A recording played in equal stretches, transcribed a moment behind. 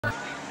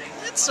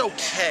It's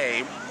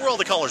okay.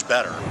 World of Color's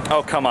better.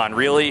 Oh, come on,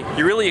 really?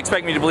 You really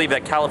expect me to believe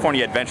that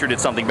California Adventure did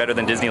something better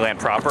than Disneyland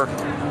proper?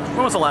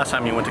 When was the last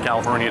time you went to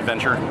California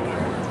Adventure?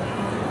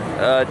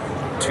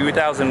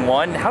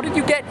 2001? How did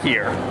you get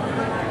here?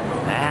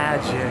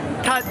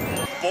 Magic. Cut!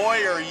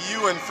 Boy, are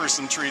you in for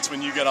some treats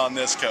when you get on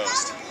this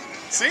coast.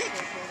 See?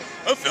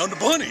 I found a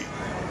bunny.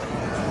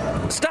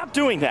 Stop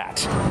doing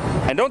that!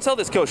 And don't sell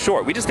this coast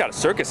short. We just got a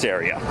circus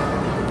area.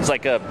 It's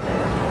like a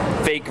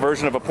fake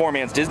version of a poor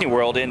man's Disney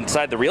World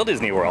inside the real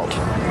Disney World.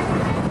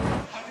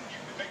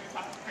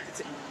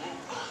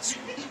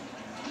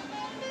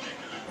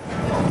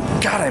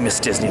 God, I miss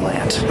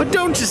Disneyland. But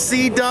don't you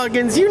see,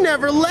 Doggins, you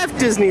never left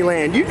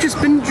Disneyland. You've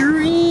just been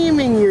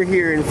dreaming you're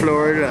here in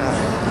Florida.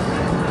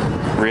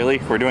 Really?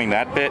 We're doing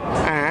that bit?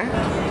 Uh-huh.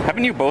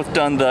 Haven't you both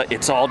done the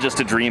 "it's all just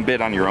a dream"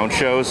 bit on your own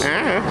shows?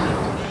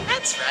 Uh-huh.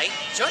 That's right.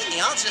 Join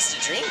the All Just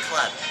a Dream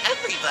Club.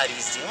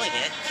 Everybody's doing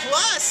it.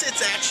 Plus,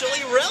 it's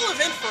actually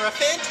relevant for a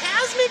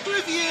Fantasmic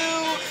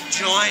review.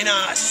 Join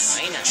us.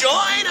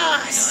 Join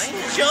us.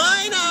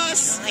 Join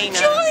us.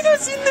 Join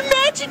us in the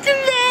magical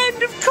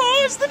land of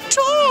cars that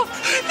talk.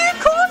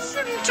 They're cars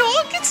that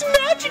talk. It's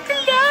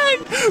magical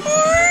land.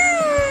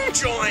 Woo!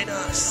 Join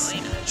us.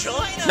 Join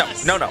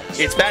us. No.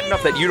 It's bad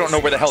enough that you don't know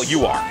where the hell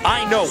you are.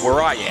 I know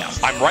where I am.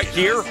 I'm right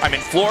here. I'm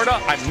in Florida.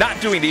 I'm not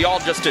doing the all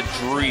just a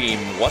dream.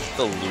 What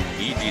the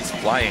Luigi's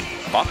flying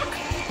fuck?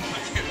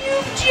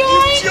 You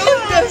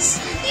joined us.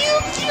 You